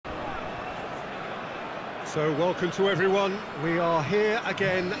So welcome to everyone. We are here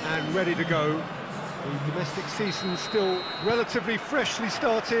again and ready to go. The domestic season still relatively freshly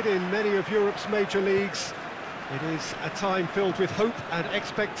started in many of Europe's major leagues. It is a time filled with hope and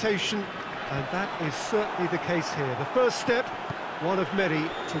expectation, and that is certainly the case here. The first step, one of many,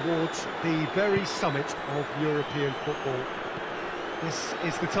 towards the very summit of European football. This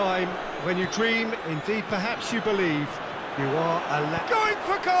is the time when you dream, indeed perhaps you believe, you are going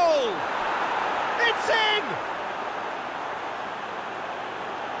for goal! It's in!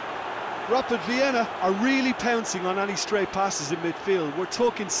 Rapid Vienna are really pouncing on any stray passes in midfield. We're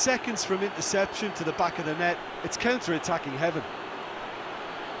talking seconds from interception to the back of the net. It's counter-attacking heaven.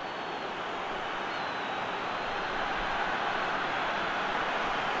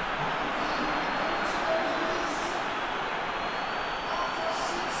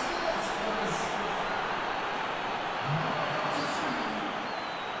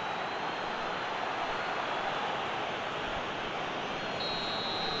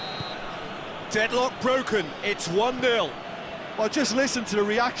 Deadlock broken, it's 1-0. Well, just listen to the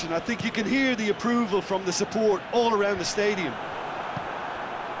reaction. I think you can hear the approval from the support all around the stadium.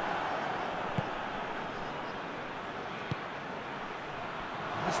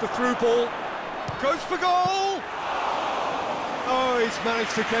 It's the through ball, goes for goal! Oh, he's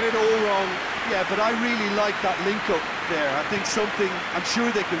managed to get it all wrong. Yeah, but I really like that link-up there. I think something I'm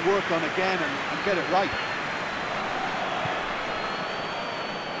sure they can work on again and get it right.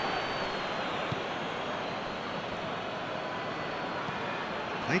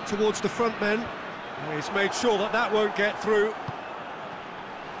 Played towards the front men. He's made sure that that won't get through.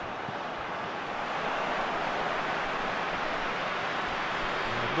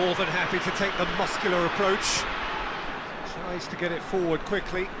 More than happy to take the muscular approach. Tries to get it forward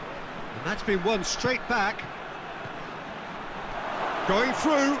quickly. And that's been won straight back. Going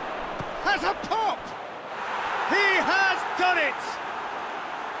through. Has a pop! He has done it!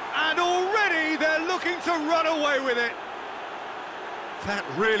 And already they're looking to run away with it. That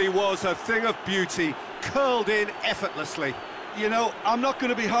really was a thing of beauty, curled in effortlessly. You know, I'm not going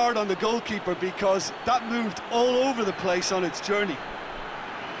to be hard on the goalkeeper because that moved all over the place on its journey.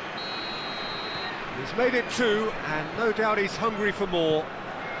 He's made it 2, and no doubt he's hungry for more.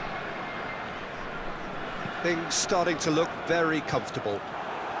 Things starting to look very comfortable.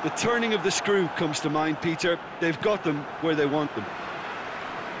 The turning of the screw comes to mind, Peter. They've got them where they want them.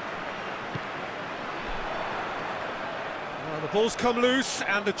 The ball's come loose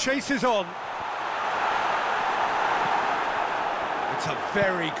and the chase is on. It's a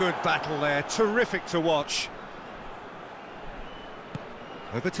very good battle there, terrific to watch.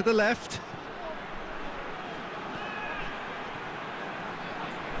 Over to the left.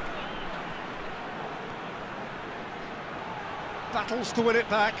 Battles to win it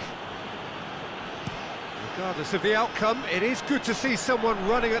back. Regardless of the outcome, it is good to see someone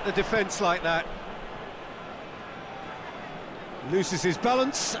running at the defence like that. Loses his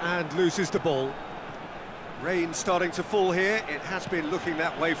balance and loses the ball. Rain starting to fall here. It has been looking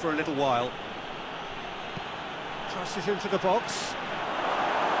that way for a little while. Crosses into the box.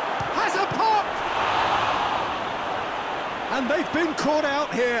 Has a pop! And they've been caught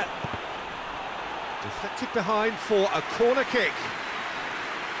out here. Deflected behind for a corner kick.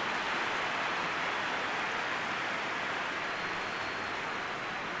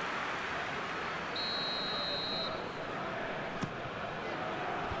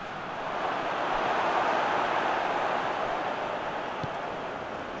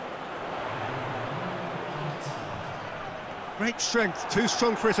 Great strength, too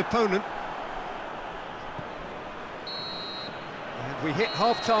strong for his opponent. And we hit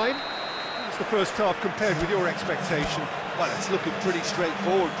half-time. How's the first half compared with your expectation? Well, it's looking pretty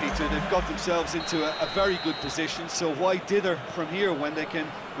straightforward, Peter. They've got themselves into a very good position, so why dither from here when they can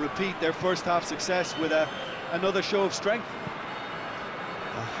repeat their first half success with another show of strength?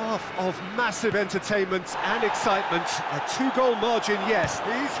 A half of massive entertainment and excitement. A 2-goal margin, yes.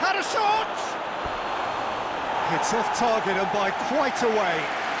 He's had a shot! It's off target and by quite a way.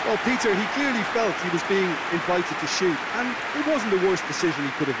 Well, Peter, he clearly felt he was being invited to shoot, and it wasn't the worst decision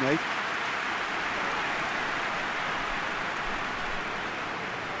he could have made.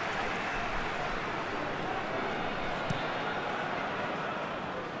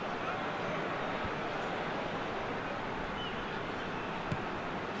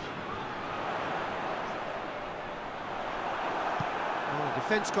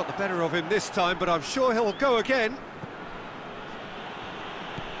 Defence got the better of him this time, but I'm sure he'll go again.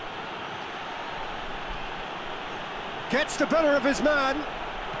 Gets the better of his man.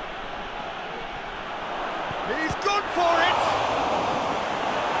 He's gone for it!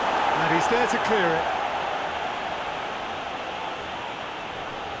 And he's there to clear it.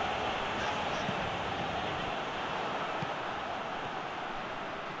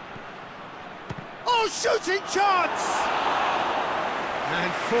 shooting chance!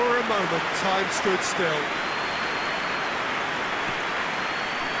 And for a moment, time stood still.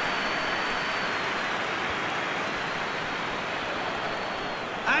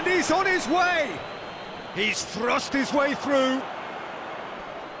 And he's on his way! He's thrust his way through.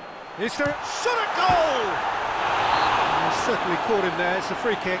 Is there... shot at goal! He's certainly caught him there, it's a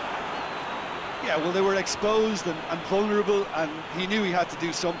free kick. Yeah, well, they were exposed and vulnerable, and he knew he had to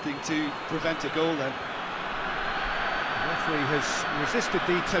do something to prevent a goal then. The referee has resisted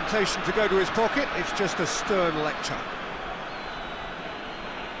the temptation to go to his pocket. It's just a stern lecture.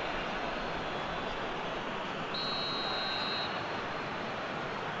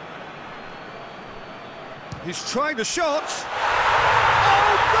 He's trying the shot.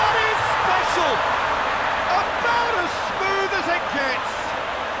 Oh, that is special! About as smooth as it gets.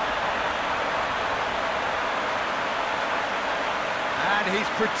 And he's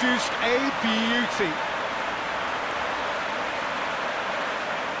produced a beauty.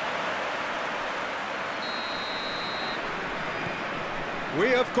 We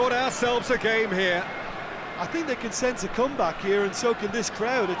have got ourselves a game here. I think they can sense a comeback here, and so can this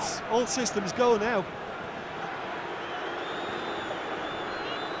crowd. It's all systems go now.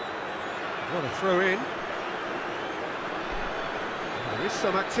 What a throw in. There is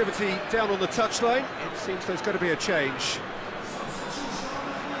some activity down on the touchline. It seems there's going to be a change.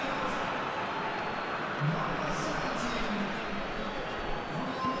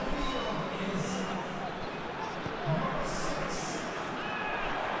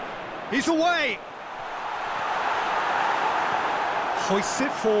 He's away! Hoists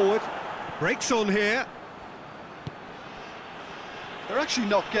it forward. Breaks on here. They're actually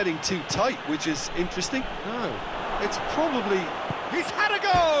not getting too tight, which is interesting. No. It's probably... He's had a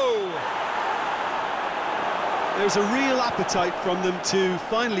go! There's a real appetite from them to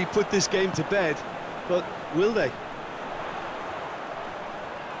finally put this game to bed, but will they?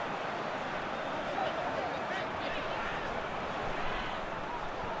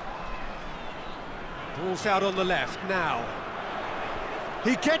 Ball's out on the left now.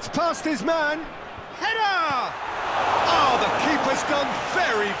 He gets past his man. Header! Oh, the keeper's done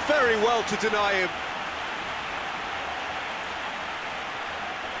very, very well to deny him.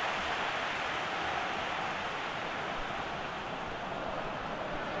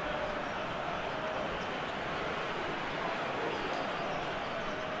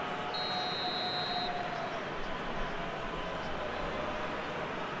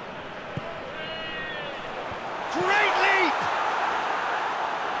 Great leap!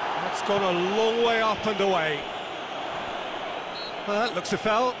 That's gone a long way up and away. Well, that looks a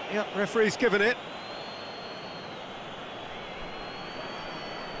foul. Yep, referee's given it.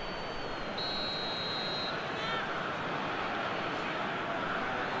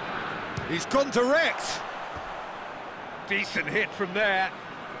 He's gone direct. Decent hit from there.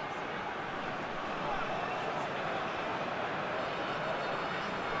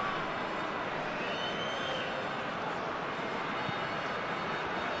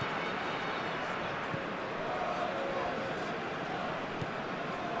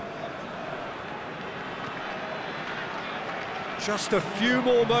 Just a few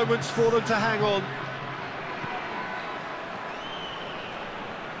more moments for them to hang on.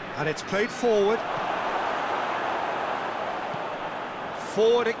 And it's played forward.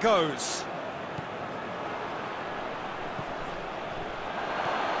 Forward it goes.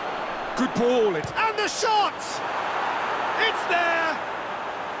 Good ball, and the shot! It's there!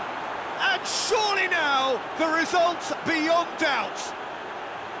 And surely now, the result's beyond doubt.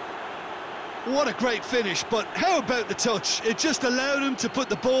 What a great finish, but how about the touch? It just allowed him to put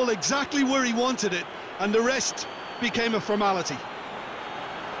the ball exactly where he wanted it, and the rest became a formality.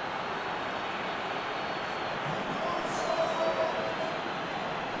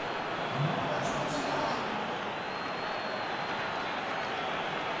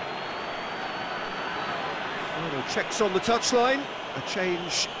 Final checks on the touchline. A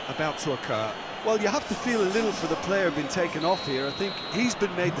change about to occur. Well, you have to feel a little for the player being taken off here. I think he's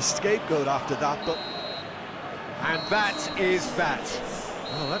been made the scapegoat after that, but... And that is that.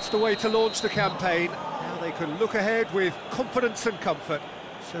 Well, that's the way to launch the campaign. Now they can look ahead with confidence and comfort.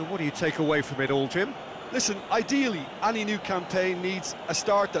 So what do you take away from it all, Jim? Listen, ideally, any new campaign needs a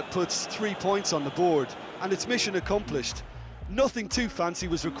start that puts 3 points on the board, and it's mission accomplished. Nothing too fancy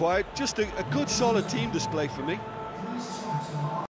was required, just a good, solid team display for me.